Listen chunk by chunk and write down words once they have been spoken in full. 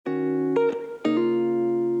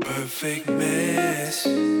perfect mess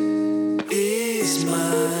is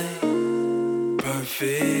my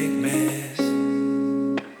perfect mess.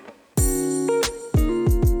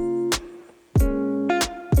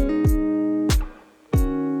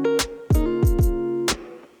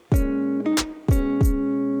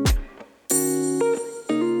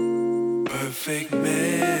 Perfect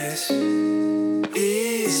mess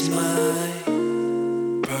is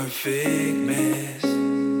my perfect mess.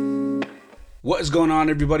 What is going on,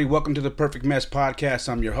 everybody? Welcome to the Perfect Mess Podcast.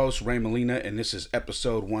 I'm your host, Ray Molina, and this is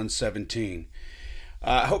episode 117.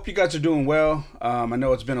 I hope you guys are doing well. I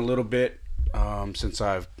know it's been a little bit since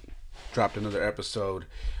I've dropped another episode.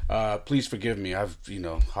 Please forgive me. I've,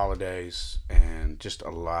 holidays and just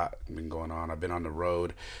a lot been going on. I've been on the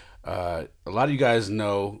road. A lot of you guys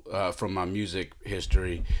know from my music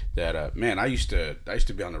history that, I used to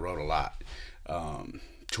be on the road a lot.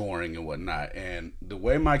 Touring and whatnot, and the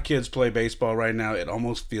way my kids play baseball right now, it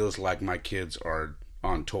almost feels like my kids are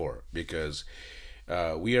on tour because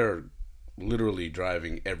we are literally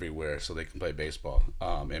driving everywhere so they can play baseball.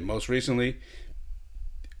 And most recently,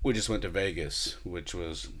 we just went to Vegas, which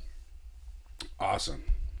was awesome,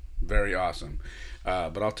 very awesome.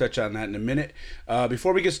 But I'll touch on that in a minute.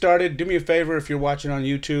 Before we get started, do me a favor if you're watching on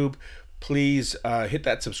YouTube. Please hit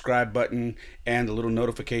that subscribe button and the little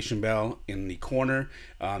notification bell in the corner.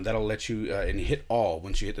 That'll let you, and hit all.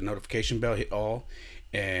 Once you hit the notification bell, hit all,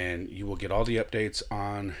 and you will get all the updates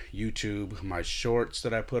on YouTube. My shorts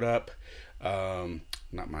that I put up,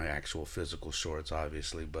 not my actual physical shorts,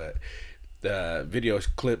 obviously, but the video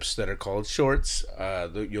clips that are called shorts.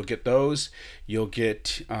 You'll get those. You'll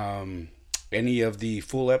get any of the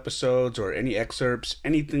full episodes or any excerpts,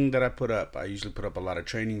 anything that I put up. I usually put up a lot of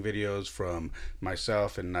training videos from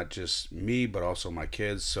myself, and not just me, but also my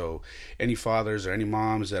kids. So any fathers or any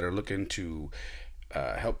moms that are looking to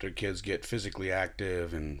help their kids get physically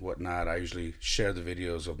active and whatnot, I usually share the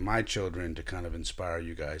videos of my children to kind of inspire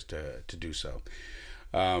you guys to do so.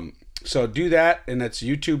 So do that, and that's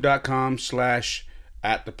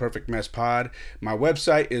youtube.com/@theperfectmesspod. My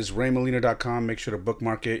website is raymolina.com. Make sure to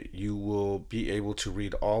bookmark it. You will be able to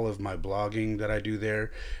read all of my blogging that I do there.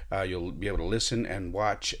 You'll be able to listen and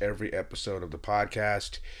watch every episode of the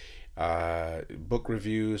podcast. Book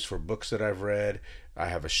reviews for books that I've read. I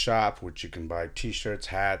have a shop which you can buy t-shirts,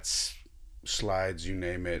 hats, slides, you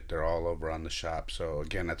name it. They're all over on the shop. So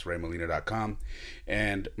again, that's raymolina.com.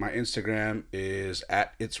 And my Instagram is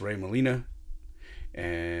 @itsraymolina.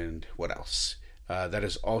 And what else? That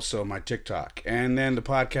is also my TikTok. And then the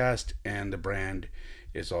podcast and the brand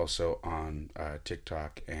is also on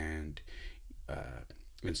TikTok and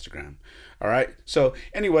Instagram. All right. So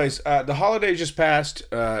anyways, the holiday just passed.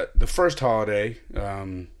 The first holiday.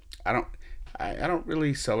 I don't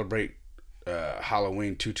really celebrate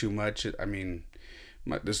Halloween too much. I mean,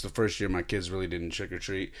 this is the first year my kids really didn't trick or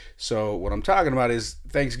treat. So what I'm talking about is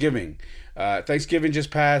Thanksgiving. Thanksgiving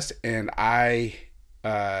just passed, and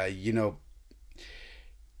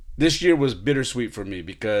this year was bittersweet for me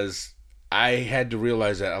because I had to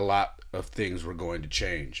realize that a lot of things were going to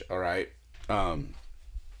change. All right. And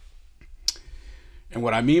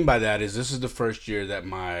what I mean by that is this is the first year that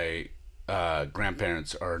my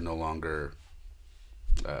grandparents are no longer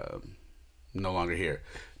here.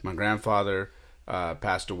 My grandfather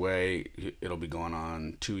passed away. It'll be going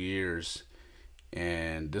on 2 years.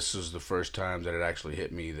 And this is the first time that it actually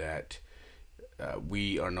hit me that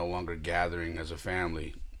we are no longer gathering as a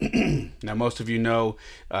family. Now, most of you know,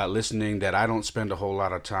 listening, that I don't spend a whole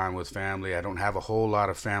lot of time with family. I don't have a whole lot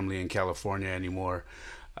of family in California anymore.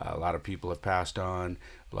 A lot of people have passed on.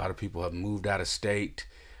 A lot of people have moved out of state,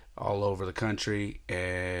 all over the country,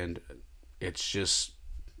 and it's just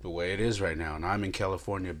the way it is right now. And I'm in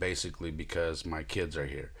California basically because my kids are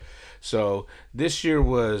here. So this year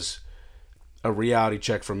was a reality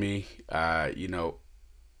check for me.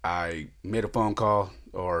 I made a phone call,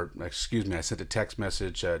 I sent a text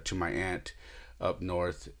message to my aunt up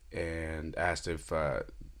north and asked if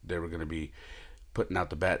they were going to be putting out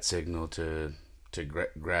the bat signal to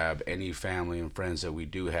grab any family and friends that we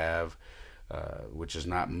do have, which is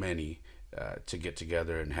not many, to get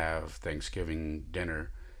together and have Thanksgiving dinner.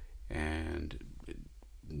 And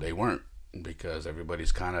they weren't, because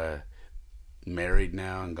everybody's kind of married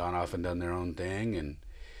now and gone off and done their own thing, and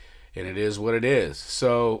it is what it is.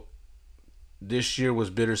 So this year was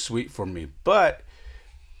bittersweet for me. But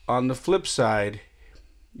on the flip side,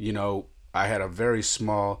 I had a very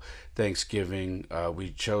small Thanksgiving.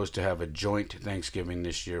 We chose to have a joint Thanksgiving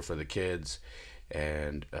this year for the kids.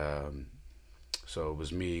 And so it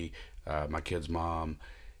was me, my kid's mom,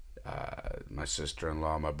 my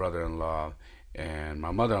sister-in-law, my brother-in-law, And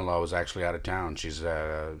my mother-in-law was actually out of town. She's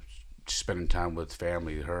spending time with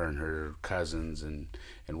family, her and her cousins and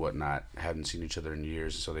whatnot. Hadn't seen each other in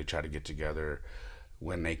years, so they try to get together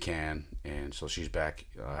when they can. And so she's back,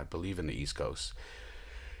 I believe, in the East Coast.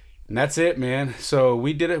 And that's it, man. So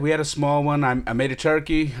we did it. We had a small one. I made a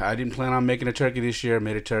turkey. I didn't plan on making a turkey this year. I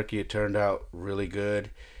made a turkey. It turned out really good.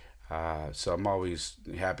 So I'm always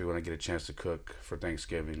happy when I get a chance to cook for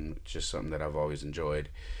Thanksgiving. It's just something that I've always enjoyed.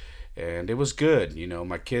 And it was good. You know,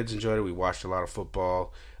 my kids enjoyed it. We watched a lot of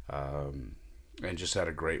football and just had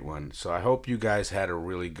a great one. So I hope you guys had a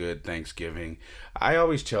really good Thanksgiving. I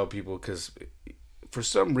always tell people, because for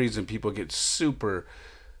some reason people get super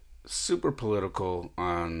political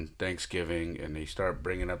on Thanksgiving, and they start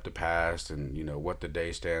bringing up the past and, you know, what the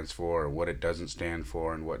day stands for or what it doesn't stand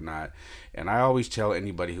for and whatnot. And I always tell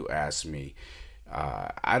anybody who asks me,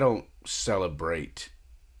 I don't celebrate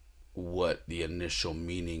what the initial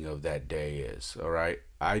meaning of that day is. All right,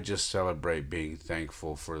 I just celebrate being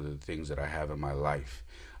thankful for the things that I have in my life,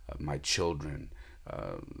 my children,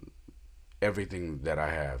 everything that I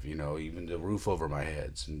have, you know, even the roof over my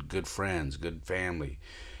heads, and good friends, good family,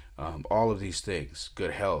 all of these things,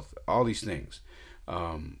 good health, all these things.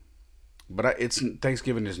 It's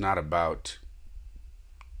Thanksgiving is not about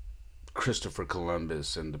Christopher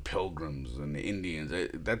Columbus and the Pilgrims and the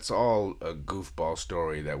Indians. That's all a goofball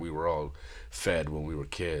story that we were all fed when we were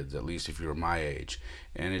kids, at least if you were my age.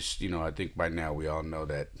 And it's, you know, I think by now we all know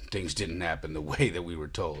that things didn't happen the way that we were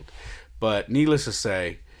told. But needless to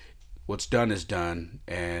say, what's done is done,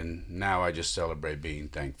 and now I just celebrate being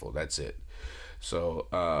thankful. That's it. So,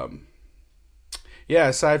 yeah,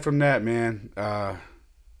 aside from that, man,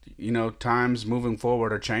 you know, times moving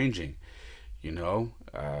forward are changing, you know.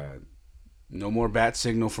 No more bat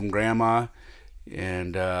signal from grandma,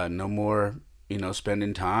 and no more, you know,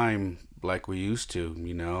 spending time like we used to,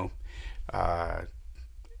 you know.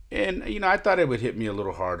 And, you know, I thought it would hit me a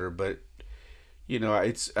little harder, but, you know,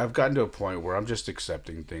 I've gotten to a point where I'm just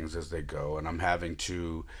accepting things as they go, and I'm having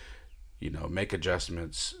to, you know, make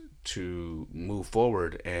adjustments to move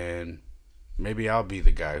forward. And maybe I'll be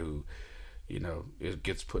the guy who, you know, it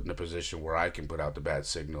gets put in a position where I can put out the bat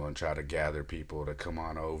signal and try to gather people to come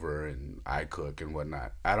on over and I cook and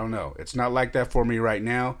whatnot. I don't know. It's not like that for me right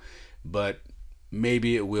now, but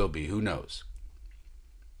maybe it will be. Who knows?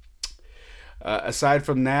 Aside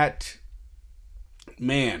from that,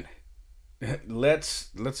 man,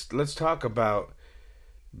 let's talk about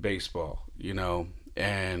baseball. You know,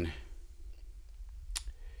 and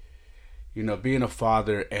you know, being a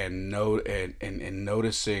father and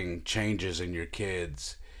noticing changes in your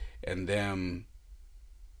kids and them.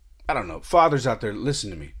 I don't know, fathers out there, listen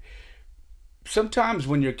to me. Sometimes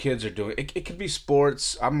when your kids are doing it could be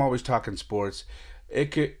sports. I'm always talking sports.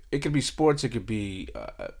 It could be sports. It could be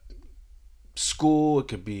school. It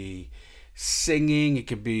could be singing. It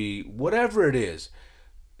could be whatever it is.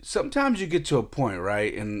 Sometimes you get to a point,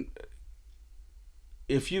 right? And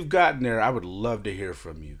if you've gotten there, I would love to hear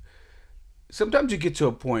from you. Sometimes you get to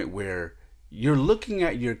a point where you're looking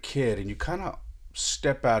at your kid and you kind of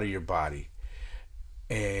step out of your body,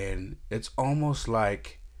 and it's almost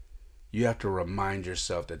like you have to remind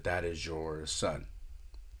yourself that that is your son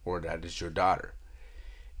or that is your daughter.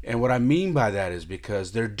 And what I mean by that is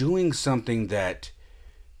because they're doing something that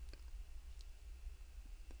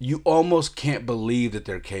you almost can't believe that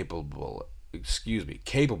they're capable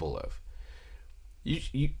of.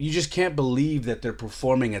 You just can't believe that they're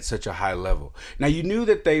performing at such a high level. Now, you knew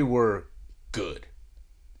that they were good,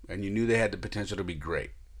 and you knew they had the potential to be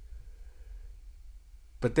great.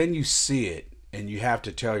 But then you see it, and you have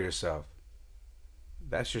to tell yourself,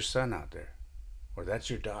 that's your son out there, or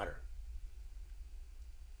that's your daughter.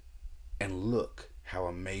 And look how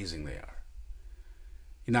amazing they are.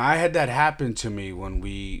 You know, I had that happen to me when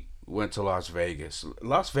we went to Las Vegas.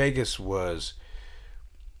 Las Vegas was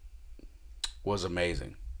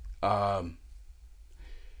amazing.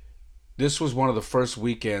 This was one of the first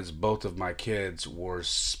weekends both of my kids were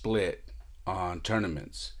split on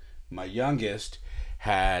tournaments. My youngest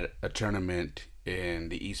had a tournament in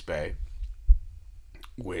the East Bay,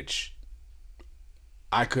 which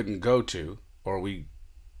I couldn't go to,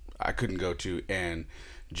 I couldn't go to, and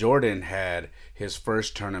Jordan had his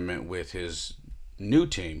first tournament with his new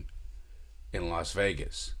team in Las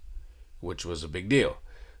Vegas, which was a big deal.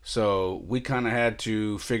 So we kind of had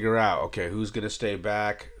to figure out, okay, who's going to stay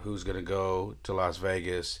back, who's going to go to Las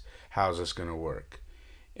Vegas, how's this going to work?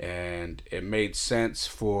 And it made sense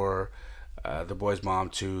for the boy's mom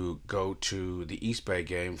to go to the East Bay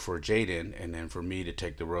game for Jaden, and then for me to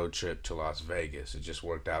take the road trip to Las Vegas. It just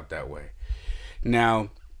worked out that way. Now,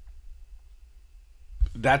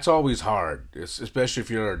 that's always hard, especially if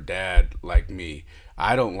you're a dad like me.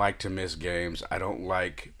 I don't like to miss games. I don't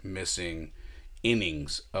like missing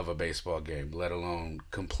innings of a baseball game, let alone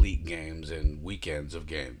complete games and weekends of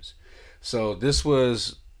games. So this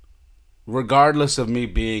was, regardless of me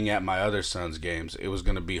being at my other son's games, it was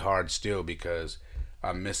going to be hard still because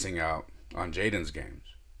I'm missing out on Jaden's games.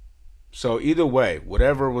 So either way,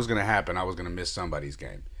 whatever was going to happen, I was going to miss somebody's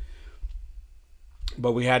game.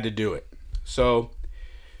 But we had to do it. So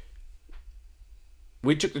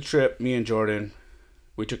we took the trip, me and Jordan,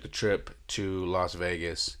 we took the trip to Las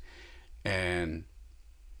Vegas, and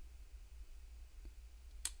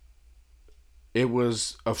it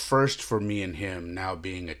was a first for me and him now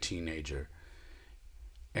being a teenager.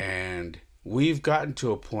 And we've gotten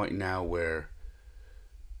to a point now where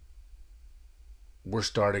we're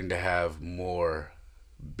starting to have more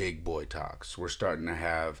big boy talks. We're starting to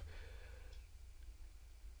have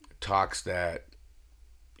talks that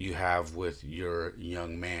you have with your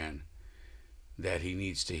young man that he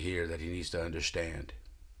needs to hear, that he needs to understand.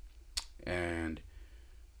 And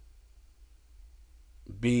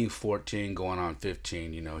being 14 going on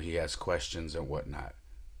 15, he has questions and whatnot.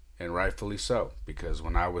 And rightfully so, because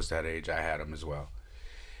when I was that age, I had them as well.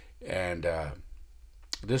 And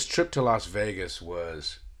this trip to Las Vegas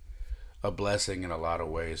was a blessing in a lot of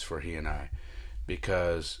ways for he and I,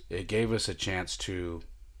 because it gave us a chance to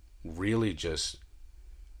really just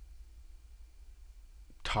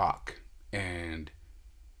talk and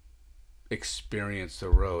experience the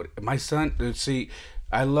road. My son, see,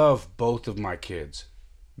 I love both of my kids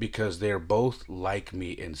because they're both like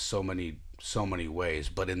me in so many ways,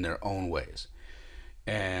 but in their own ways.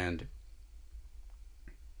 And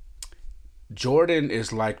Jordan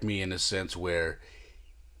is like me in a sense where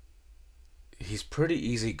he's pretty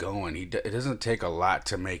easygoing. It doesn't take a lot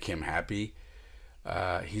to make him happy.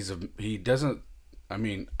 He doesn't. I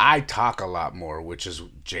mean, I talk a lot more, which is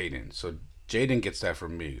Jaden. So Jaden gets that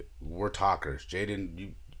from me. We're talkers.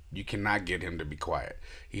 Jaden, you cannot get him to be quiet.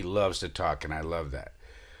 He loves to talk, and I love that.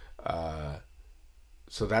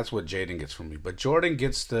 So that's what Jaden gets from me. But Jordan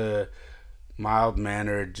gets the mild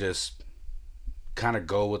mannered, just kind of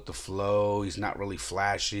go with the flow. He's not really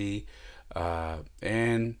flashy,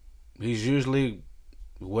 and he's usually,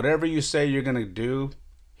 whatever you say you're gonna do,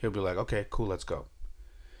 he'll be like, okay, cool, let's go.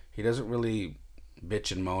 He doesn't really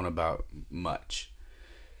bitch and moan about much.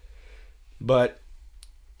 But,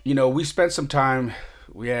 we spent some time,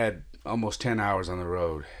 we had almost 10 hours on the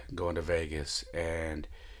road going to Vegas, and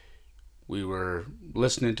we were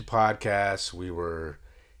listening to podcasts.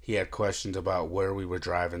 He had questions about where we were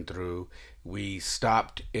driving through. We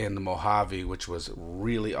stopped in the Mojave, which was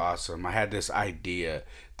really awesome. I had this idea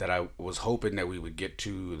that I was hoping that we would get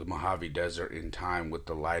to the Mojave Desert in time with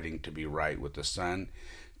the lighting to be right with the sun,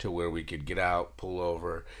 to where we could get out, pull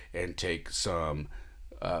over, and take some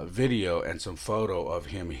video and some photo of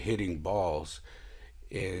him hitting balls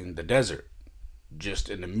in the desert, just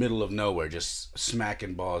in the middle of nowhere, just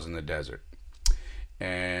smacking balls in the desert.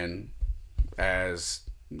 And as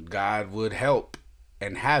God would help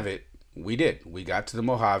and have it, we did. We got to the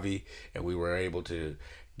Mojave, and we were able to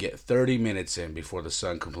get 30 minutes in before the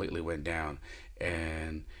sun completely went down.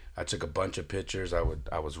 And I took a bunch of pictures. I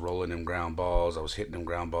was rolling them ground balls. I was hitting them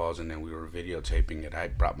ground balls, and then we were videotaping it. I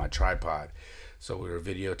brought my tripod, so we were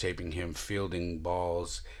videotaping him fielding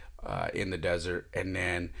balls in the desert, and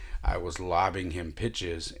then I was lobbing him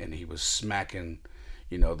pitches, and he was smacking,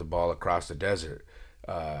 the ball across the desert.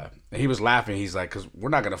 And he was laughing. He's like, "'Cause we're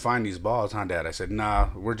not gonna find these balls, huh, Dad?" I said, "Nah,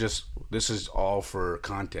 this is all for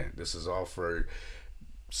content. This is all for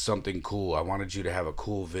something cool. I wanted you to have a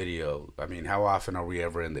cool video. I mean, how often are we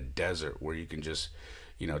ever in the desert where you can just,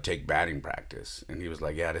 take batting practice?" And he was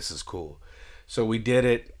like, "Yeah, this is cool." So we did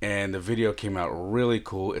it, and the video came out really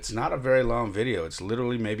cool. It's not a very long video. It's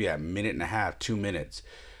literally maybe a minute and a half, 2 minutes.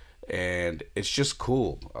 And it's just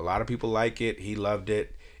cool. A lot of people like it. He loved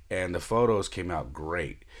it. And the photos came out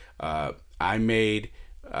great. I made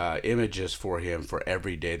images for him for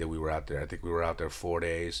every day that we were out there. I think we were out there 4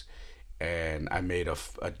 days. And I made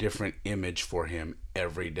a different image for him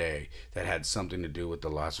every day that had something to do with the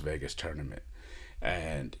Las Vegas tournament.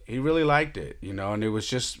 And he really liked it, and it was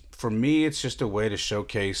just, for me, it's just a way to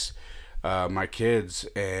showcase my kids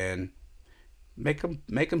and make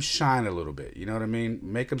them shine a little bit. You know what I mean?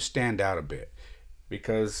 Make them stand out a bit,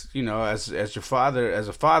 because as a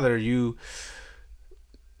father, you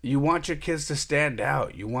want your kids to stand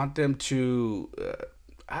out. You want them to,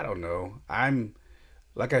 I don't know.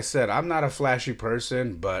 Like I said, I'm not a flashy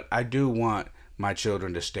person, but I do want my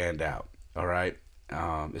children to stand out. All right.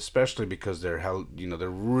 Especially because they're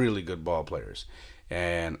really good ball players,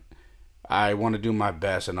 and I want to do my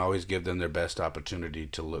best and always give them their best opportunity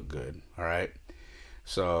to look good. All right.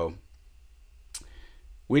 So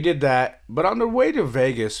we did that, but on the way to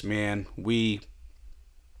Vegas, man, we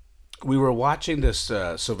were watching this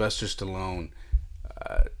Sylvester Stallone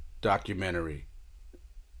uh, documentary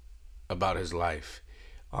about his life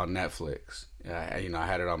on Netflix. I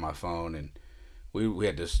had it on my phone, and we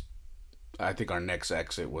had this. I think our next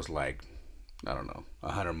exit was like, I don't know,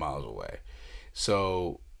 100 miles away.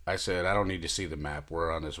 So I said, I don't need to see the map.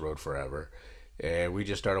 We're on this road forever. And we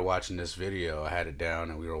just started watching this video. I had it down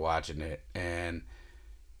and we were watching it. And,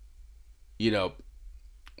 you know,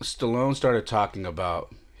 Stallone started talking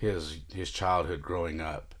about his childhood growing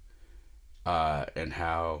up, and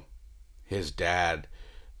how his dad,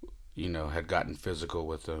 had gotten physical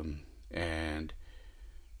with him, and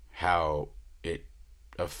how it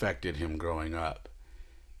affected him growing up.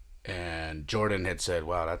 And Jordan had said,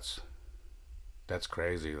 "Wow, that's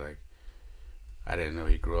crazy. Like, I didn't know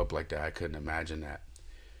he grew up like that. I couldn't imagine that."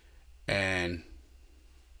 And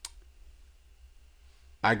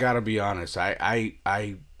I gotta be honest,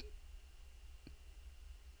 I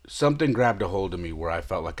something grabbed a hold of me where I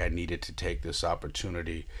felt like I needed to take this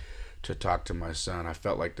opportunity to talk to my son. I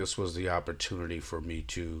felt like this was the opportunity for me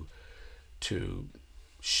to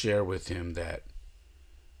share with him that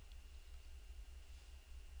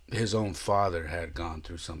his own father had gone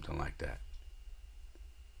through something like that.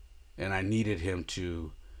 And I needed him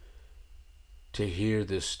to hear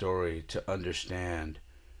this story, to understand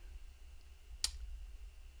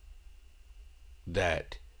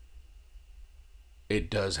that it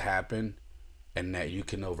does happen, and that you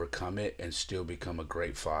can overcome it and still become a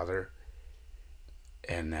great father,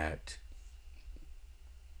 and that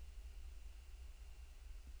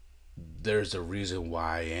there's a reason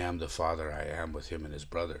why I am the father I am with him and his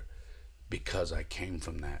brother, because I came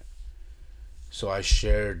from that. So I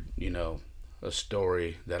shared, a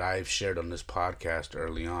story that I've shared on this podcast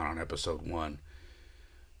early on episode 1,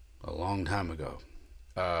 a long time ago,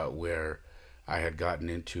 where I had gotten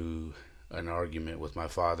into an argument with my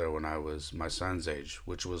father when I was my son's age,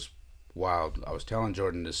 which was wild. I was telling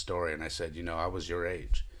Jordan this story, and I said, I was your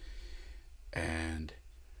age, and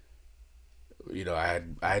I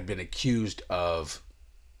had been accused of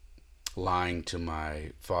lying to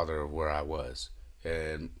my father of where I was,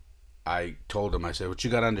 and I told him, I said, what you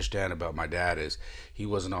got to understand about my dad is he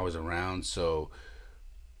wasn't always around. So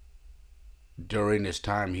during this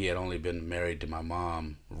time, he had only been remarried to my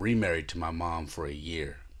mom for a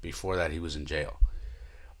year. Before that, he was in jail.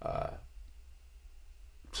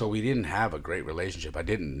 So we didn't have a great relationship. I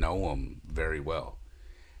didn't know him very well.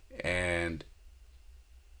 And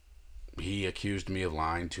he accused me of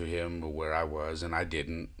lying to him where I was, and I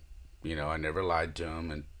didn't. I never lied to him,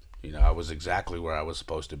 and I was exactly where I was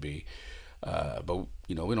supposed to be. But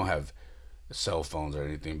we don't have cell phones or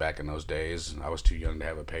anything back in those days. I was too young to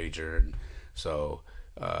have a pager, and so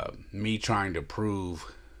me trying to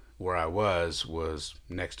prove where I was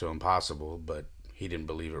next to impossible. But he didn't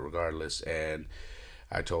believe it regardless, and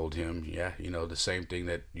I told him, yeah, the same thing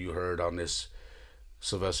that you heard on this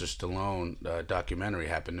Sylvester Stallone documentary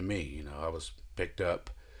happened to me. I was picked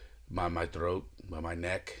up by my throat, by my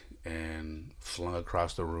neck, and flung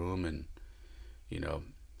across the room, and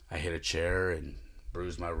I hit a chair and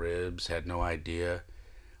bruised my ribs, had no idea,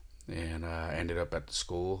 and ended up at the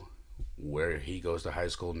school where he goes to high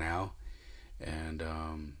school now, and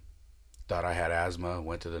thought I had asthma.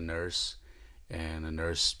 Went to the nurse, and the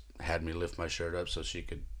nurse had me lift my shirt up so she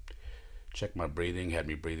could check my breathing, had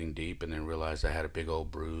me breathing deep, and then realized I had a big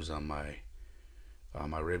old bruise on my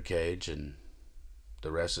rib cage, and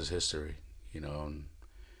the rest is history. And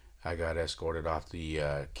I got escorted off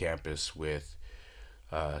the campus with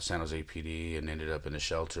San Jose PD and ended up in a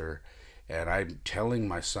shelter. And I'm telling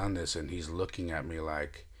my son this, and he's looking at me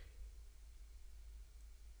like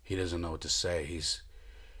he doesn't know what to say. He's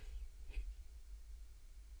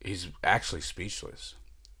actually speechless.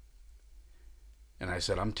 And I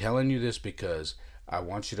said, I'm telling you this because I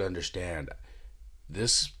want you to understand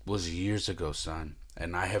this was years ago, son,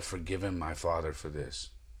 and I have forgiven my father for this.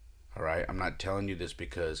 All right? I'm not telling you this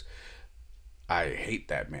because I hate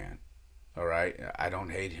that man. All right? I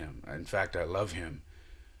don't hate him. In fact, I love him,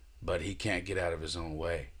 but he can't get out of his own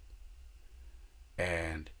way.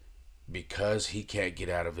 And because he can't get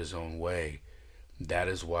out of his own way, that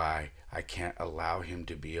is why I can't allow him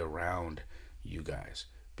to be around you guys,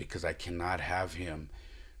 because I cannot have him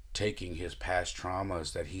taking his past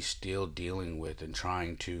traumas that he's still dealing with and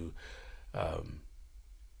trying to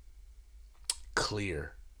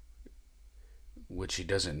clear, which he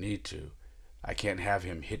doesn't need to. I can't have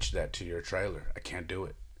him hitch that to your trailer. I can't do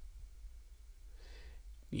it.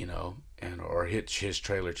 and or hitch his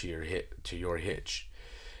trailer to your hitch.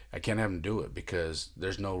 I can't have him do it because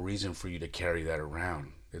there's no reason for you to carry that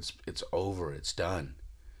around. It's over. It's done.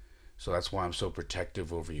 So that's why I'm so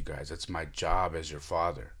protective over you guys. That's my job as your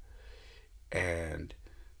father. And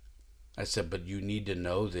I said, but you need to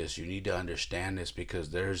know this. You need to understand this because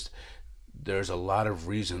there's a lot of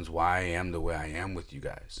reasons why I am the way I am with you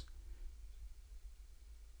guys.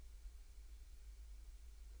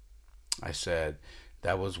 I said,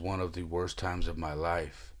 that was one of the worst times of my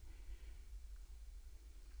life.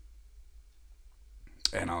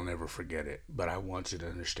 And I'll never forget it. But I want you to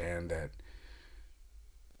understand that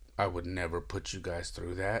I would never put you guys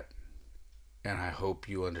through that. And I hope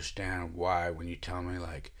you understand why when you tell me,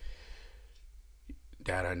 like,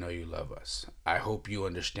 Dad, I know you love us. I hope you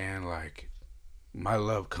understand, like, my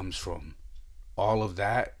love comes from all of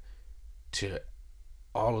that to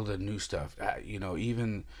all of the new stuff.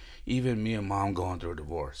 Even me and Mom going through a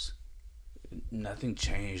divorce. Nothing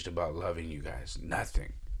changed about loving you guys.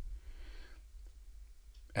 Nothing.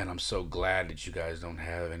 And I'm so glad that you guys don't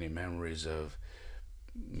have any memories of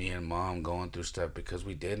me and Mom going through stuff because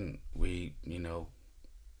we didn't. We,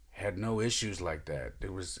 had no issues like that.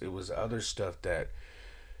 It was other stuff that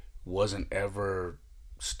wasn't ever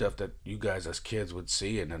stuff that you guys as kids would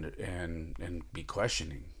see and be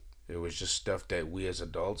questioning. It was just stuff that we as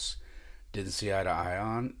adults didn't see eye to eye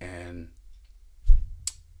on, and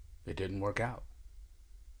it didn't work out.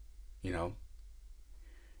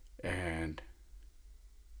 And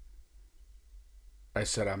I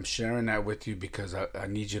said, I'm sharing that with you because I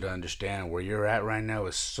need you to understand where you're at right now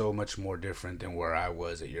is so much more different than where I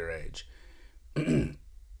was at your age. I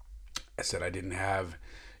said, I didn't have,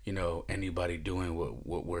 anybody doing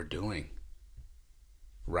what we're doing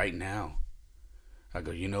right now. I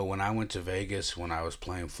go, when I went to Vegas, when I was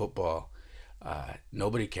playing football,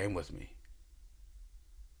 nobody came with me.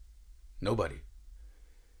 Nobody.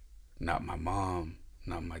 Not my mom,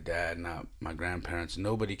 not my dad, not my grandparents.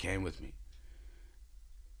 Nobody came with me.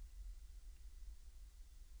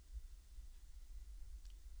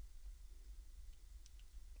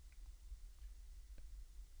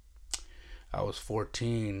 I was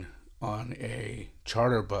 14 on a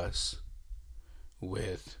charter bus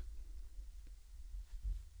with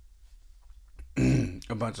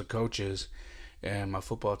a bunch of coaches and my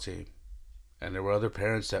football team. And there were other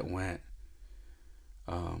parents that went.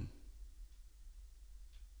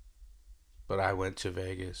 But I went to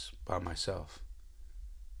Vegas by myself.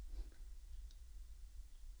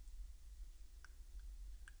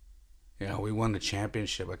 We won the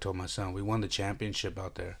championship. I told my son, we won the championship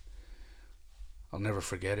out there. I'll never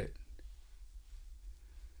forget it.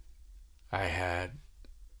 I had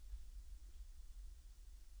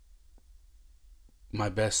my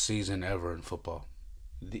best season ever in football.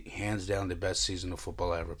 Hands down the best season of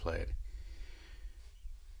football I ever played.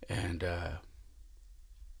 And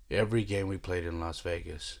every game we played in Las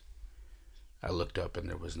Vegas, I looked up and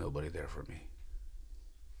there was nobody there for me.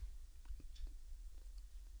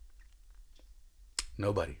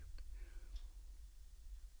 Nobody.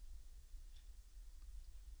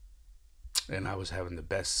 And I was having the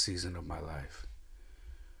best season of my life.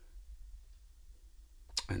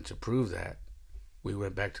 And to prove that, we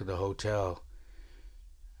went back to the hotel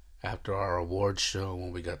after our awards show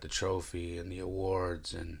when we got the trophy and the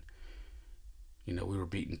awards, and we were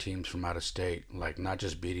beating teams from out of state. Like, not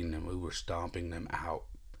just beating them, we were stomping them out.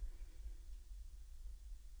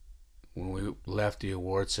 When we left the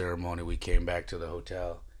award ceremony, we came back to the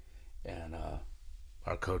hotel, and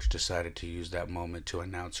our coach decided to use that moment to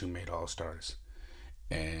announce who made All-Stars.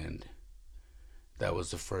 And that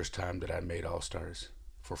was the first time that I made All-Stars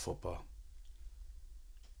for football.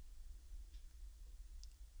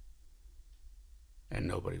 And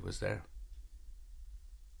nobody was there.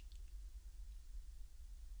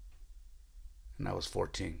 And I was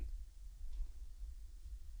 14.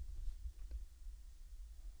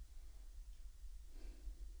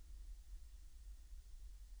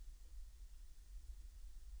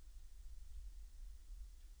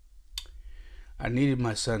 I needed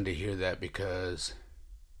my son to hear that because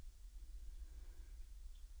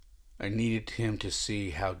I needed him to see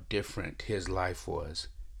how different his life was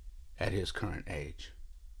at his current age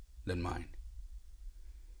than mine.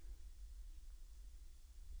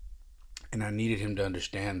 And I needed him to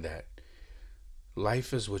understand that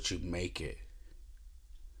life is what you make it.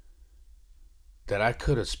 That I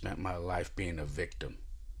could have spent my life being a victim,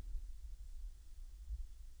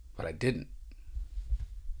 but I didn't.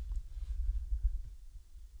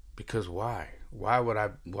 Because why? Why would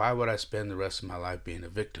I spend the rest of my life being a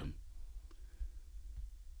victim?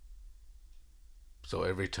 So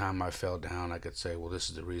every time I fell down, I could say, well, this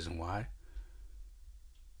is the reason why.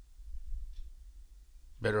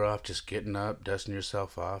 Better off just getting up, dusting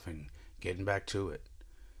yourself off, and getting back to it.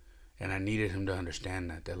 And I needed him to understand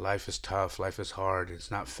that life is tough, life is hard, it's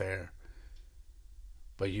not fair.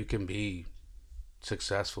 But you can be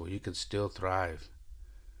successful, you can still thrive,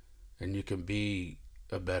 and you can be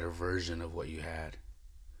a better version of what you had.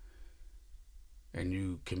 And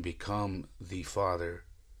you can become the father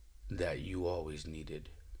that you always needed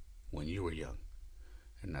when you were young.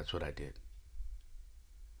 And that's what I did.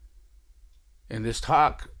 And this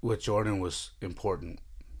talk with Jordan was important.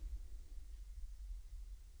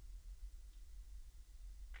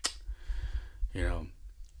 You know,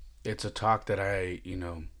 it's a talk that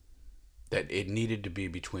that it needed to be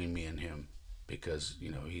between me and him because,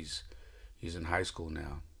 he's in high school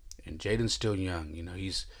now. And Jaden's still young.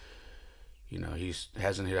 He's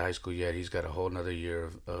hasn't hit high school yet. He's got a whole nother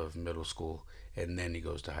year of middle school, and then he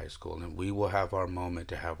goes to high school. And we will have our moment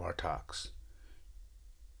to have our talks.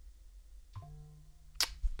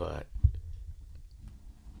 But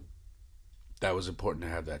that was important to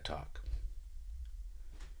have that talk.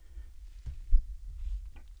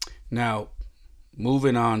 Now,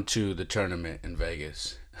 moving on to the tournament in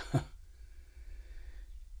Vegas.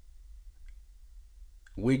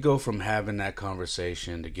 We go from having that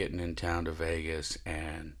conversation to getting in town to Vegas,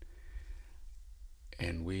 and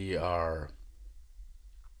we're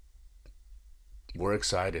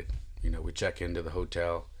excited. We check into the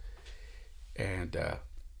hotel, and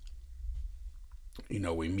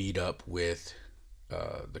we meet up with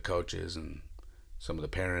the coaches and some of the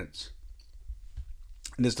parents.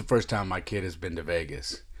 And this is the first time my kid has been to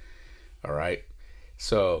Vegas. All right.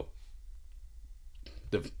 So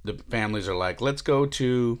the families are like, let's go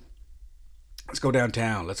downtown.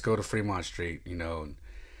 Let's go to Fremont Street, and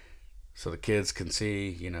so the kids can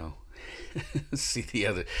see,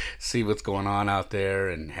 see what's going on out there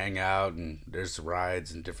and hang out, and there's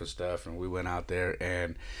rides and different stuff. And we went out there,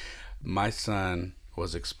 and my son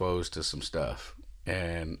was exposed to some stuff,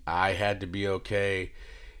 and I had to be okay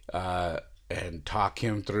and talk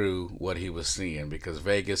him through what he was seeing, because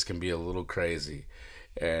Vegas can be a little crazy.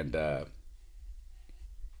 And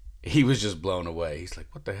he was just blown away. He's like,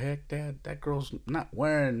 what the heck, Dad? That girl's not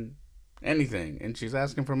wearing anything, and she's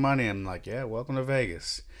asking for money. I'm like, yeah, welcome to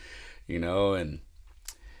Vegas. And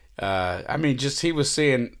just he was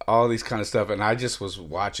seeing all these kind of stuff, and I just was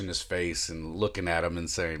watching his face and looking at him and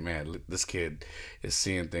saying, man, this kid is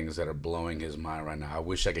seeing things that are blowing his mind right now. I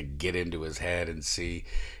wish I could get into his head and see,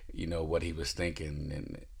 what he was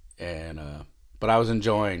thinking. But I was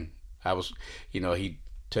enjoying. He'd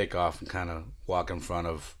take off and kind of walk in front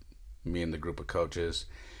of me and the group of coaches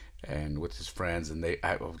and with his friends, and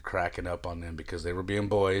I was cracking up on them because they were being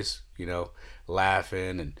boys,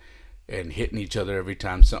 laughing and hitting each other every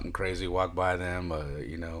time something crazy walked by them.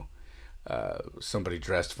 Somebody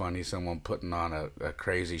dressed funny, someone putting on a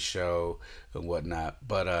crazy show and whatnot.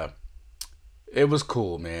 But it was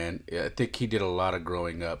cool, man. I think he did a lot of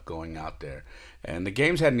growing up going out there, and the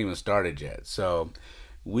games hadn't even started yet. So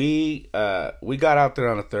we got out there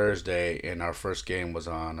on a Thursday, and our first games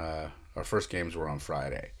were on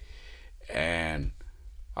Friday. And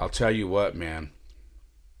I'll tell you what, man,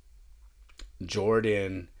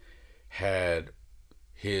 Jordan had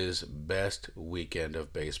his best weekend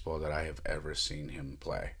of baseball that I have ever seen him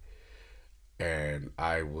play. And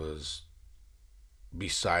I was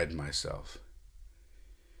beside myself.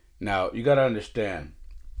 Now, you got to understand,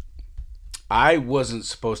 I wasn't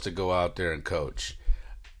supposed to go out there and coach.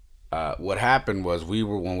 What happened was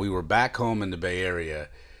when we were back home in the Bay Area,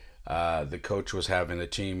 the coach was having a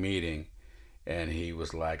team meeting, and he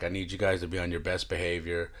was like, I need you guys to be on your best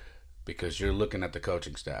behavior because you're looking at the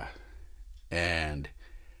coaching staff. And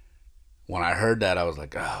when I heard that, I was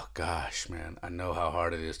like, oh gosh, man, I know how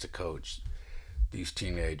hard it is to coach these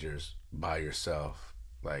teenagers by yourself.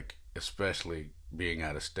 Like, especially being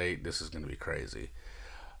out of state, this is going to be crazy.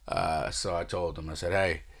 So I told him, I said,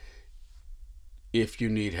 hey, if you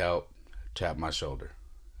need help, tap my shoulder.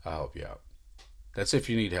 I'll help you out. That's if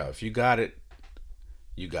you need help. If you got it,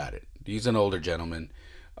 you got it. He's an older gentleman.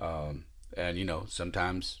 And,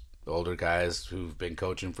 sometimes older guys who've been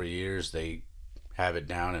coaching for years, they have it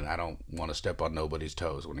down, and I don't want to step on nobody's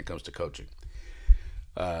toes when it comes to coaching.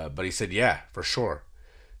 But he said, yeah, for sure.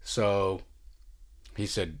 So he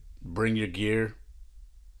said, bring your gear,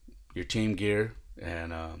 your team gear,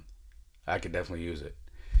 and I could definitely use it.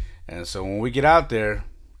 And so when we get out there,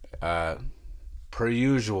 per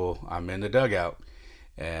usual, I'm in the dugout,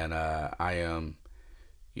 and I am,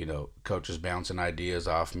 coach is bouncing ideas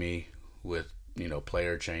off me with,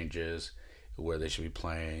 player changes, where they should be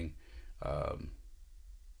playing,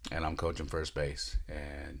 and I'm coaching first base.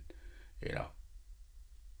 And, you know,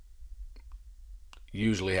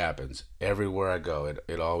 usually happens. Everywhere I go,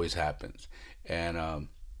 it always happens. And I'm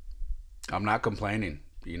not complaining.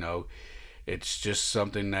 You know, it's just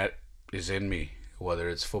something that is in me, whether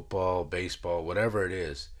it's football, baseball, whatever it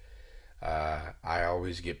is. I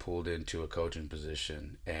always get pulled into a coaching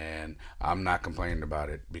position, and I'm not complaining about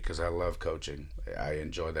it because I love coaching. I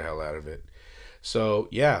enjoy the hell out of it. So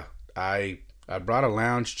yeah, I brought a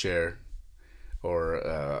lounge chair or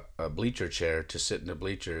a bleacher chair to sit in the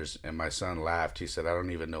bleachers, and my son laughed. He said, "I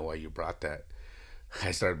don't even know why you brought that."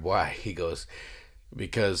 I started, "Why?" He goes,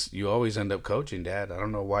 "Because you always end up coaching, Dad. I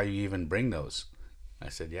don't know why you even bring those." I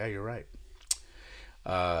said, "Yeah, you're right."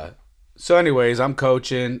 Uh, so, anyways, I'm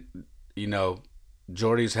coaching. You know,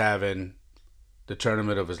 Jordy's having the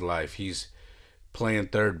tournament of his life. He's playing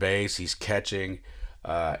third base. He's catching,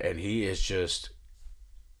 and he is just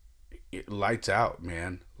lights out,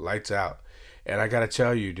 man. Lights out. And I gotta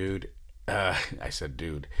tell you, dude. I said,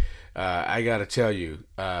 dude. I gotta tell you.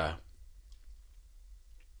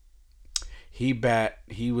 He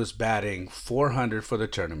was batting 400 for the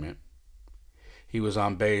tournament. He was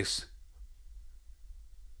on base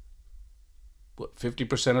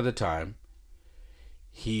 50% of the time.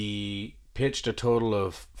 He pitched a total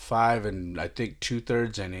of 5 and I think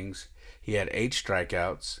 2/3 innings. He had 8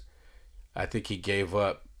 strikeouts. I think he gave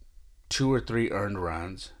up 2 or 3 earned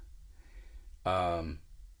runs. Um,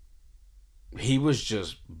 he was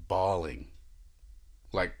just balling,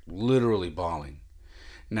 like literally balling.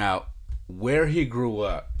 Now, where he grew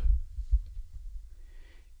up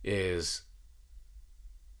is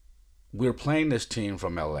we're playing this team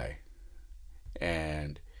from LA,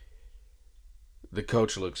 and the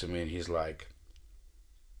coach looks at me and he's like,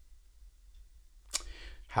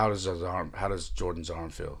 How does Jordan's arm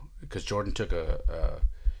feel?" Because Jordan took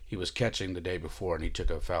he was catching the day before and he took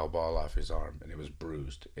a foul ball off his arm and it was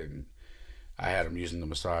bruised. And I had him using the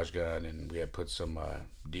massage gun, and we had put some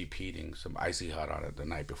deep heating, some icy hot on it the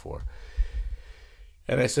night before.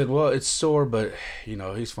 And I said, "Well, it's sore, but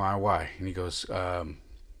he's fine. Why?" And he goes, "I'm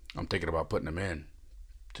thinking about putting him in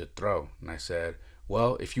to throw." And I said,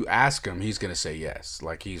 "Well, if you ask him, he's going to say yes.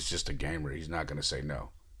 Like, he's just a gamer. He's not going to say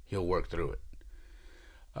no. He'll work through it."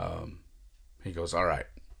 He goes, "All right,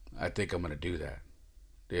 I think I'm going to do that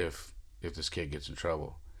if this kid gets in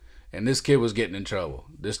trouble." And this kid was getting in trouble.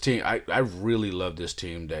 This team, I really love this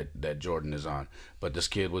team that Jordan is on, but this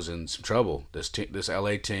kid was in some trouble. This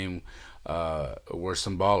LA team were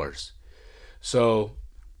some ballers. So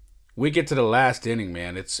we get to the last inning,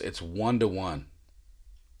 man. It's 1-1.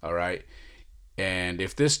 All right. And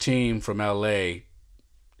if this team from LA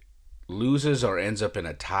loses or ends up in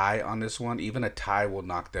a tie on this one, even a tie will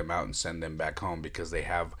knock them out and send them back home because they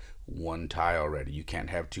have one tie already. You can't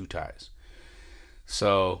have 2 ties.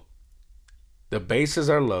 So the bases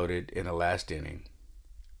are loaded in the last inning.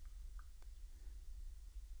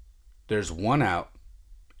 There's 1 out,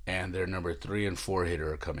 and their number 3 and 4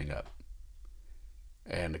 hitter are coming up.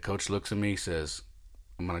 And the coach looks at me, says,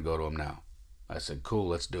 "I'm going to go to him now." I said, "Cool,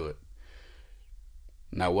 let's do it."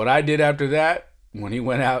 Now, what I did after that, when he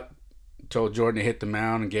went out, told Jordan to hit the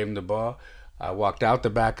mound and gave him the ball, I walked out the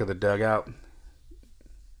back of the dugout,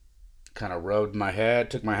 kind of rubbed my head,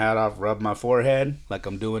 took my hat off, rubbed my forehead like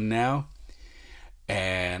I'm doing now.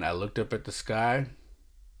 And I looked up at the sky,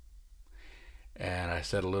 and I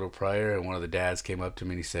said a little prayer, and one of the dads came up to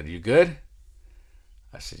me and he said, "You good?"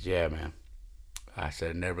 I said, "Yeah, man." I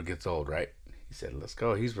said, "It never gets old, right?" He said, "Let's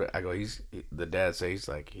go." The dad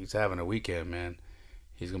said, he's having a weekend, man.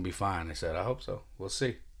 He's going to be fine. I said, "I hope so. We'll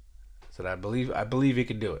see." I said, I believe he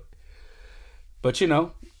can do it. But,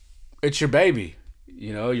 it's your baby.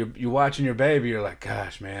 You're watching your baby. You're like,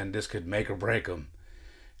 gosh, man, this could make or break him.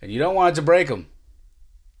 And you don't want it to break him.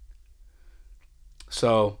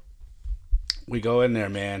 So we go in there,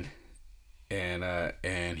 man,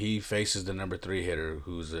 and he faces the number 3 hitter,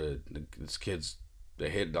 who's this kid's the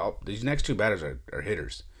hit. These next 2 batters are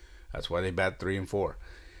hitters. That's why they bat 3 and 4.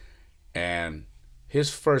 And his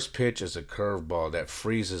first pitch is a curveball that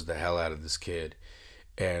freezes the hell out of this kid.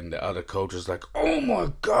 And the other coach is like, "Oh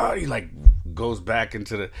my God!" He goes back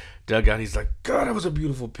into the dugout. He's like, "God, that was a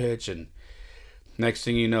beautiful pitch." And next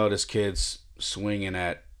thing you know, this kid's swinging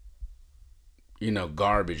at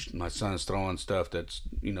garbage. My son's throwing stuff that's,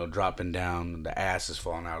 dropping down. The ass is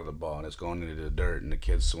falling out of the ball and it's going into the dirt, and the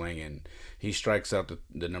kid's swinging. He strikes out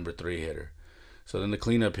the number 3 hitter. So then the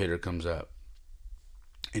cleanup hitter comes up,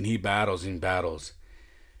 and he battles.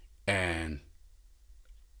 And,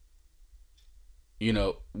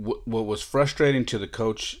 what was frustrating to the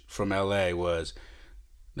coach from LA was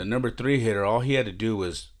the number 3 hitter, all he had to do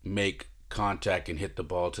was make contact and hit the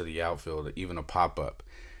ball to the outfield, even a pop-up,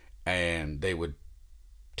 and they would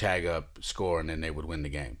tag up, score, and then they would win the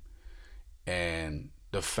game. And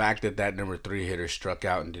the fact that that number 3 hitter struck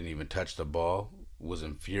out and didn't even touch the ball was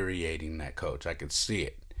infuriating that coach. I could see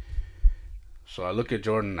it. So I looked at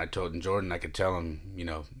Jordan, and I told him, Jordan, I could tell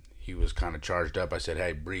him, he was kind of charged up. I said,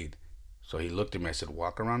 hey, breathe. So he looked at me. I said,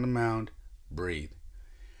 walk around the mound, breathe.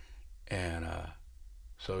 And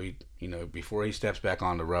so he, before he steps back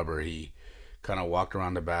on the rubber, he kind of walked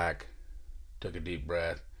around the back, took a deep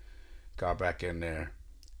breath, got back in there,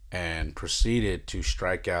 and proceeded to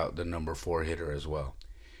strike out the number 4 hitter as well.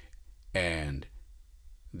 And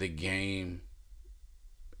the game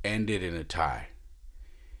ended in a tie.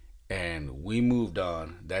 And we moved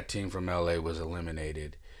on. That team from LA was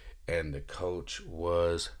eliminated, and the coach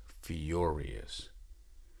was furious.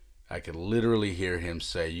 I could literally hear him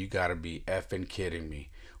say, you got to be effing kidding me.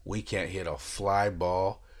 We can't hit a fly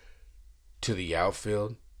ball to the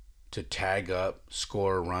outfield to tag up,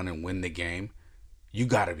 score a run, and win the game. You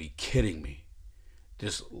got to be kidding me.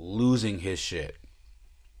 Just losing his shit.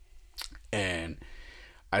 And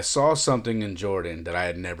I saw something in Jordan that I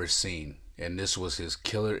had never seen. And this was his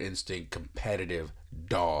killer instinct, competitive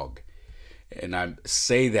dog. And I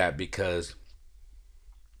say that because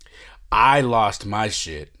I lost my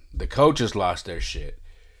shit. The coaches lost their shit.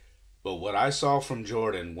 But what I saw from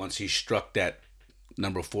Jordan once he struck that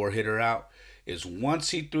number 4 hitter out is once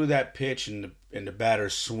he threw that pitch and the batter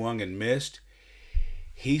swung and missed,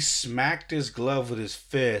 he smacked his glove with his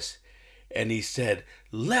fist and he said,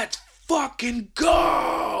 let's fucking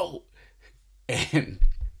go! And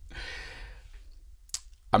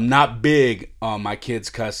I'm not big on my kids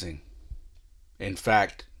cussing. In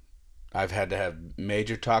fact, I've had to have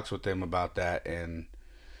major talks with them about that, and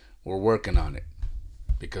we're working on it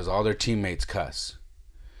because all their teammates cuss.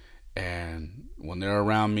 And when they're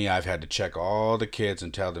around me, I've had to check all the kids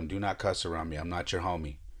and tell them, do not cuss around me. I'm not your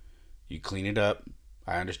homie. You clean it up.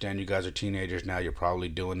 I understand you guys are teenagers now. You're probably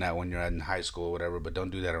doing that when you're in high school or whatever, but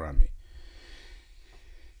don't do that around me.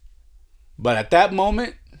 But at that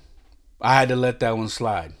moment, I had to let that one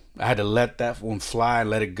slide. I had to let that one fly and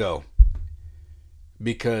let it go.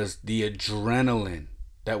 Because the adrenaline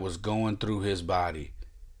that was going through his body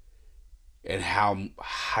and how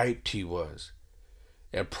hyped he was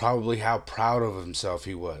and probably how proud of himself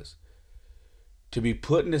he was. To be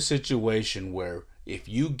put in a situation where if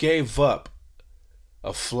you gave up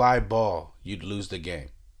a fly ball, you'd lose the game.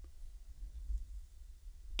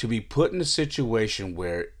 To be put in a situation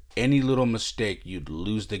where any little mistake, you'd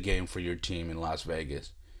lose the game for your team in Las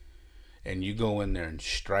Vegas. And you go in there and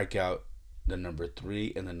strike out the number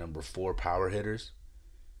 3 and the number 4 power hitters.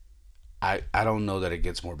 I don't know that it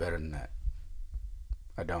gets more better than that.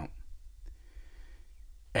 I don't.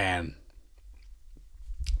 And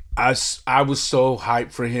I was so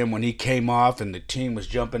hyped for him when he came off and the team was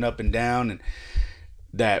jumping up and down, and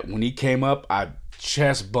that when he came up, I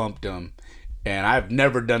chest bumped him. And I've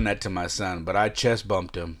never done that to my son, but I chest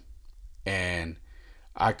bumped him, and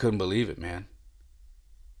I couldn't believe it, man.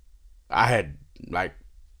 I had like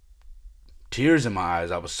tears in my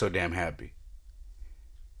eyes. I was so damn happy.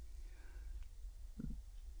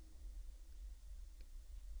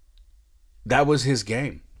 That was his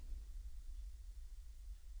game.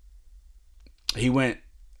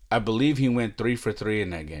 I believe he went 3 for 3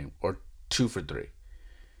 in that game, or 2 for 3.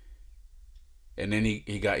 And then he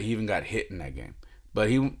even got hit in that game. But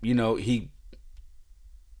the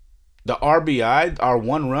RBI, our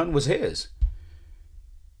one run, was his.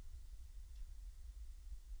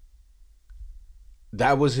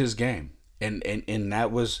 That was his game. And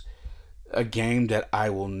that was a game that I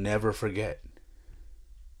will never forget.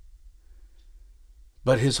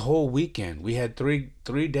 But his whole weekend, we had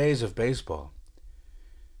three days of baseball.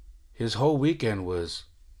 His whole weekend was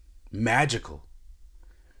magical.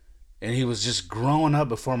 And he was just growing up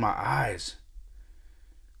before my eyes.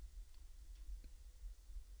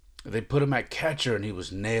 They put him at catcher and he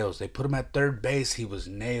was nails. They put him at third base, he was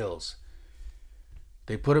nails.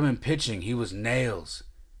 They put him in pitching, he was nails.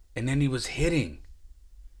 And then he was hitting.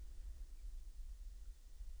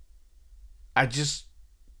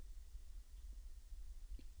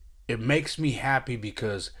 It makes me happy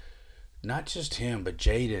because not just him, but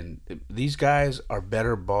Jaden, these guys are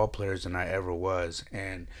better ball players than I ever was.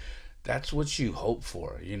 And that's what you hope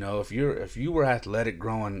for. If you were athletic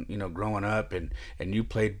growing up and you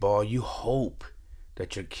played ball, you hope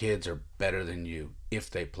that your kids are better than you if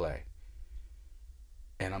they play.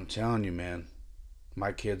 And I'm telling you, man,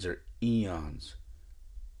 my kids are eons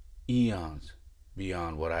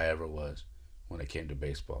beyond what I ever was when it came to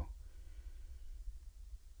baseball.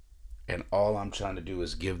 And all I'm trying to do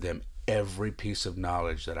is give them every piece of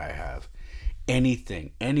knowledge that I have.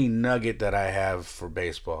 Anything, any nugget that I have for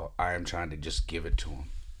baseball, I am trying to just give it to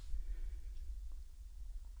him.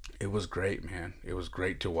 It was great, man. It was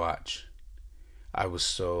great to watch. I was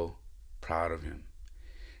so proud of him.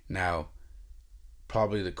 Now,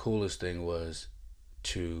 probably the coolest thing was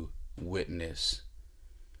to witness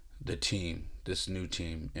the team, this new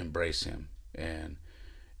team, embrace him, and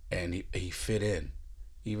he fit in.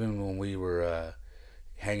 Even when we were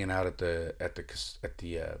hanging out at the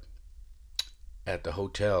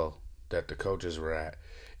hotel that the coaches were at,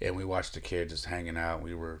 and we watched the kids just hanging out.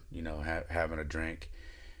 We were, having a drink.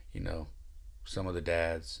 You know, some of the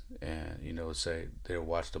dads, and would say they would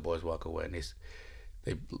watch the boys walk away, and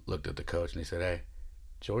they looked at the coach and they said, "Hey,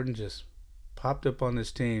 Jordan just popped up on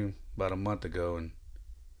this team about a month ago, and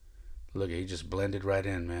look, he just blended right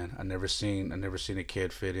in, man. I never seen a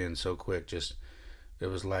kid fit in so quick. Just it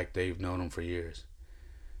was like they've known him for years."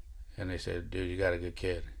 And they said, "Dude, you got a good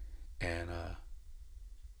kid," and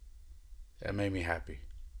that made me happy.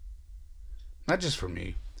 Not just for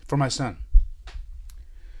me, for my son.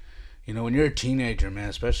 When you're a teenager, man,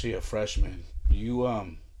 especially a freshman, you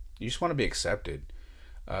just want to be accepted.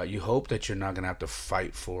 You hope that you're not gonna have to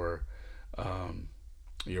fight for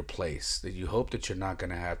your place. That you hope that you're not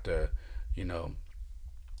gonna have to, you know,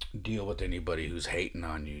 deal with anybody who's hating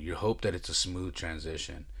on you. You hope that it's a smooth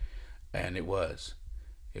transition, and it was.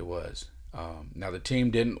 It was. Now the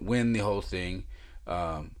team didn't win the whole thing.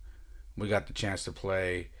 We got the chance to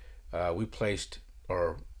play. We placed,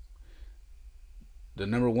 or the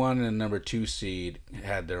number one and number two seed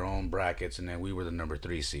had their own brackets, and then we were the number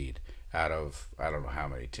three seed out of I don't know how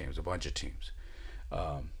many teams, a bunch of teams.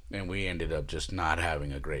 And we ended up just not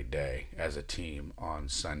having a great day as a team on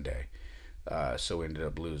Sunday. So we ended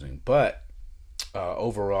up losing. But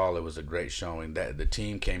overall, it was a great showing. That the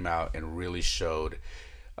team came out and really showed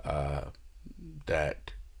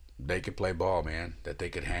that they could play ball, man, that they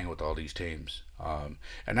could hang with all these teams.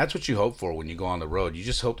 And that's what you hope for when you go on the road. You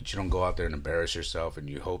just hope that you don't go out there and embarrass yourself, and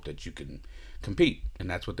you hope that you can compete. And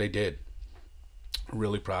that's what they did.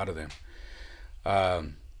 Really proud of them.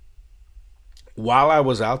 While I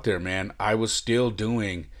was out there, man, I was still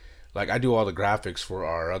doing, like, I do all the graphics for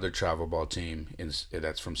our other travel ball team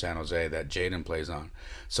that's from San Jose that Jaden plays on.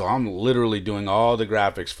 So I'm literally doing all the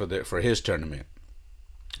graphics for his tournament.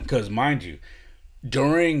 Because mind you,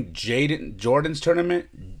 during Jordan's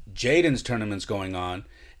tournament, Jaden's tournament's going on,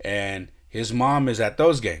 and his mom is at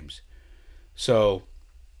those games. So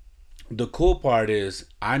the cool part is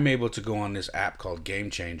I'm able to go on this app called Game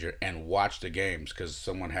Changer and watch the games because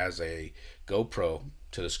someone has a GoPro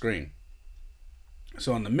to the screen.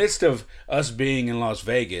 So in the midst of us being in Las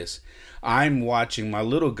Vegas, I'm watching my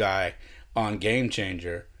little guy on Game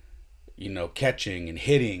Changer, catching and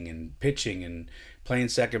hitting and pitching and playing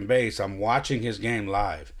second base. I'm watching his game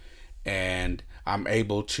live, and I'm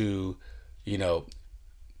able to,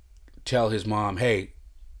 tell his mom, "Hey,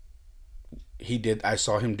 I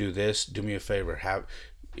saw him do this. Do me a favor.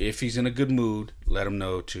 If he's in a good mood, let him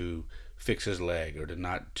know to fix his leg, or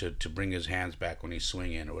to bring his hands back when he's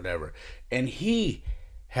swinging or whatever." And he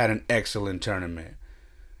had an excellent tournament.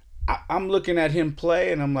 I'm looking at him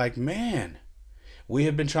play, and I'm like, man, we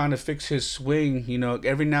have been trying to fix his swing.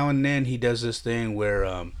 Every now and then he does this thing where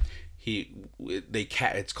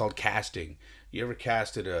it's called casting. You ever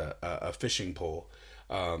casted a fishing pole?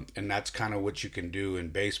 And that's kind of what you can do in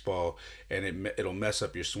baseball, and it'll mess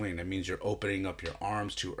up your swing. That means you're opening up your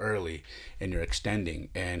arms too early and you're extending.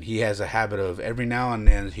 And he has a habit of every now and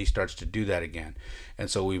then he starts to do that again. And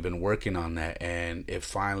so we've been working on that, and it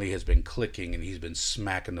finally has been clicking, and he's been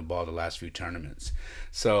smacking the ball the last few tournaments.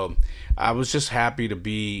 So I was just happy to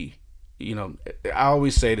be. I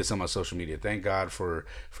always say this on my social media, thank God for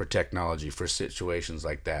technology, for situations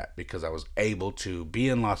like that, because I was able to be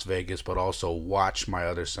in Las Vegas, but also watch my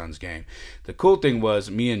other son's game. The cool thing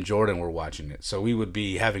was me and Jordan were watching it. So we would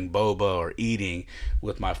be having boba or eating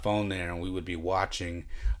with my phone there, and we would be watching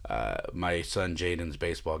my son Jaden's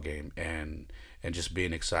baseball game, and just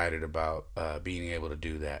being excited about being able to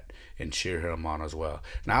do that and cheer him on as well.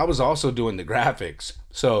 Now, I was also doing the graphics.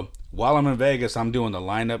 So while I'm in Vegas, I'm doing the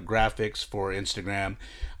lineup graphics for Instagram.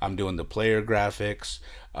 I'm doing the player graphics.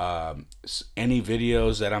 Any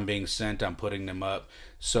videos that I'm being sent, I'm putting them up.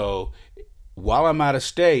 So while I'm out of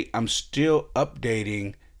state, I'm still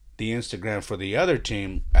updating the Instagram for the other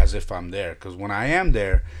team as if I'm there. Because when I am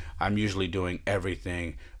there, I'm usually doing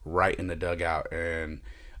everything right in the dugout. And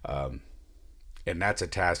that's a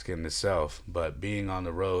task in itself. But being on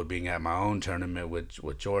the road, being at my own tournament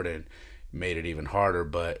with Jordan, made it even harder.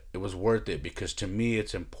 But it was worth it, because to me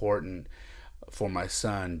it's important for my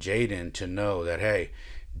son Jaden to know that, hey,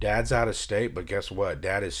 Dad's out of state, but guess what?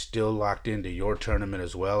 Dad is still locked into your tournament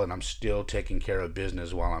as well, and I'm still taking care of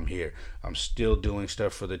business while I'm here. I'm still doing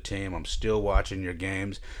stuff for the team. I'm still watching your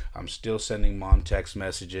games. I'm still sending mom text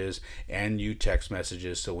messages and you text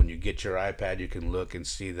messages, so when you get your iPad, you can look and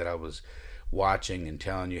see that I was watching and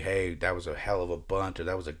telling you, hey, that was a hell of a bunt, or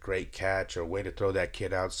that was a great catch, or way to throw that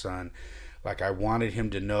kid out, son. Like, I wanted him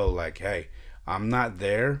to know, like, hey, I'm not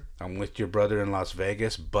there. I'm with your brother in Las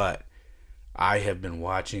Vegas, but I have been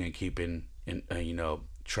watching and keeping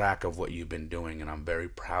track of what you've been doing, and I'm very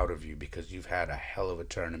proud of you because you've had a hell of a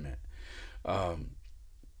tournament. Um,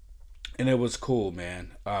 and it was cool,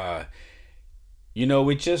 man.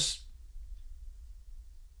 We just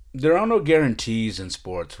there are no guarantees in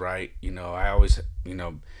sports, right? I always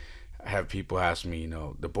have people ask me,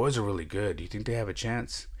 the boys are really good. Do you think they have a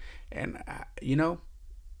chance? And you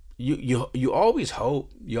always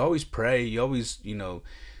hope, you always pray, you always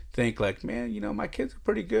think like, man, my kids are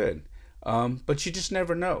pretty good. But you just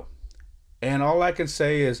never know. And all I can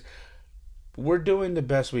say is we're doing the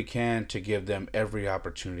best we can to give them every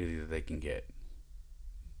opportunity that they can get.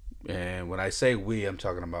 And when I say we, I'm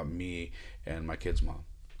talking about me and my kid's mom.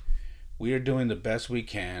 We are doing the best we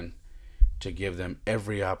can to give them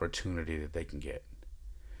every opportunity that they can get.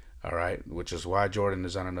 All right, which is why Jordan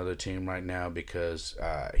is on another team right now, because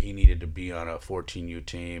he needed to be on a 14U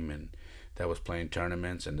team and that was playing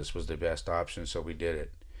tournaments, and this was the best option, so we did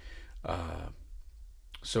it.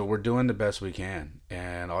 So we're doing the best we can,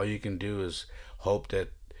 and all you can do is hope that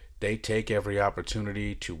they take every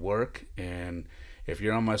opportunity to work. And if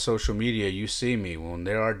you're on my social media, you see me. When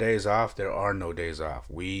there are days off, there are no days off.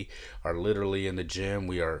 We are literally in the gym.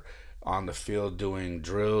 We are on the field doing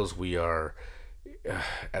drills. We are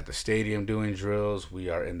at the stadium doing drills. We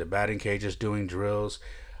are in the batting cages doing drills.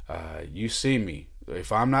 You see me.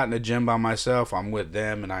 If I'm not in the gym by myself, I'm with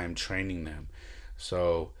them and I am training them.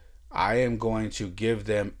 So I am going to give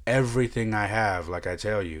them everything I have, like I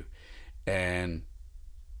tell you, and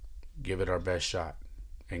give it our best shot.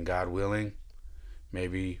 And God willing,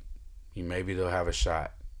 maybe they'll have a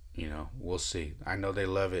shot. We'll see. I know they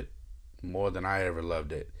love it more than I ever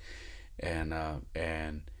loved it, and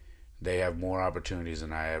they have more opportunities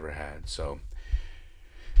than I ever had. So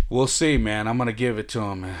we'll see, man. I'm gonna give it to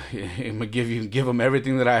them. I'm gonna give them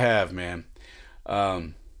everything that I have, man.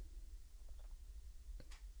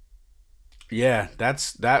 Yeah,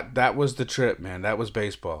 that was the trip, man. That was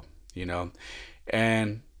baseball,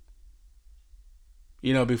 and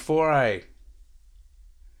before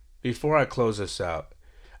I close this out,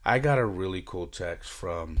 I got a really cool text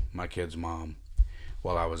from my kid's mom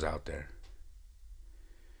while I was out there,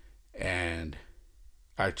 and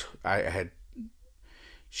I had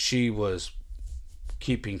she was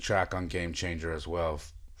keeping track on Game Changer as well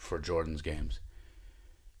for Jordan's games,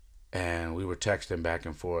 and we were texting back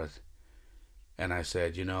and forth, and I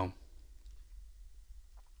said,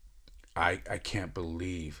 I can't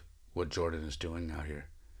believe what Jordan is doing out here.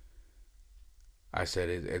 I said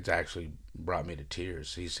it's actually brought me to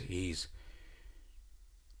tears. He's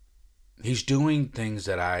doing things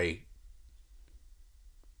that I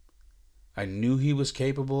knew he was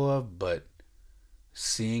capable of, but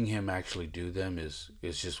seeing him actually do them is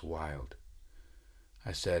just wild.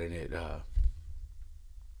 I said, and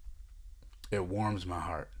it warms my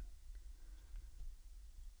heart.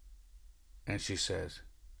 And she says,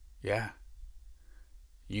 yeah,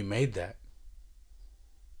 you made that.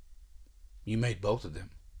 You made both of them.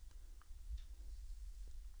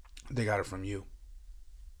 They got it from you.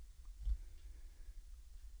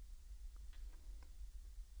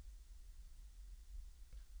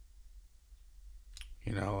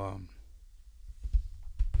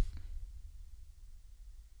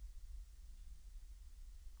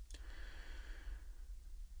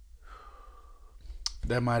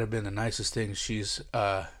 That might have been the nicest thing she's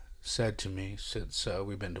said to me since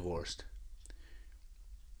we've been divorced.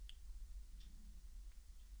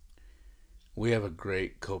 We have a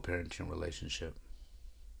great co-parenting relationship.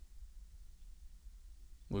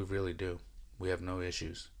 We really do. We have no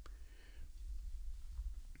issues.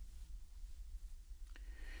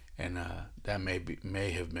 And that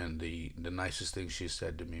may have been the nicest thing she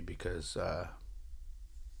said to me, because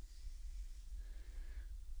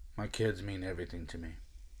my kids mean everything to me.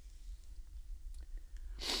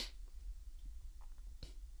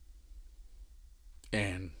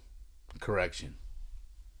 And correction,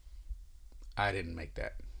 I didn't make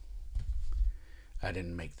that. I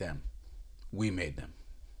didn't make them. We made them.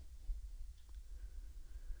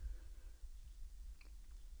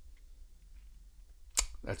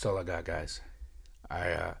 That's all I got, guys.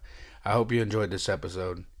 I hope you enjoyed this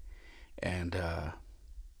episode, and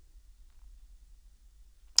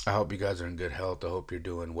I hope you guys are in good health. I hope you're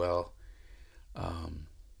doing well. Um,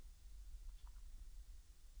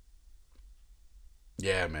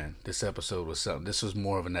 yeah, man, this episode was something. This was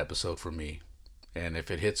more of an episode for me. And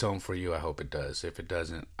if it hits home for you, I hope it does. If it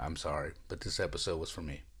doesn't, I'm sorry. But this episode was for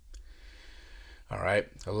me. All right.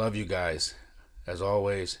 I love you guys. As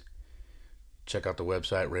always, check out the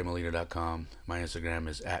website, raymolina.com. My Instagram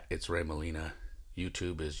is at It's Raymolina.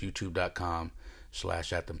 YouTube is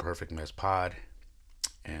youtube.com/at the perfect mess pod.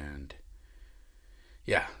 And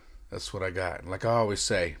yeah, that's what I got. Like I always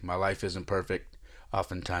say, my life isn't perfect.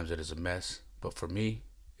 Oftentimes it is a mess. But for me,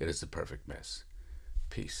 it is the perfect mess.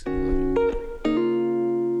 Peace.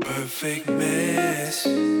 Perfect mess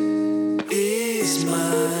is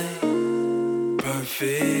my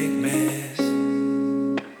perfect mess.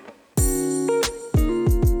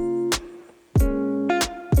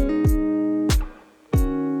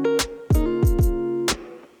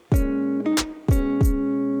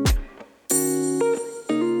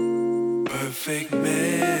 Perfect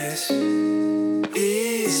mess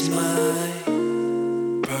is my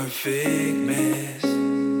perfect mess.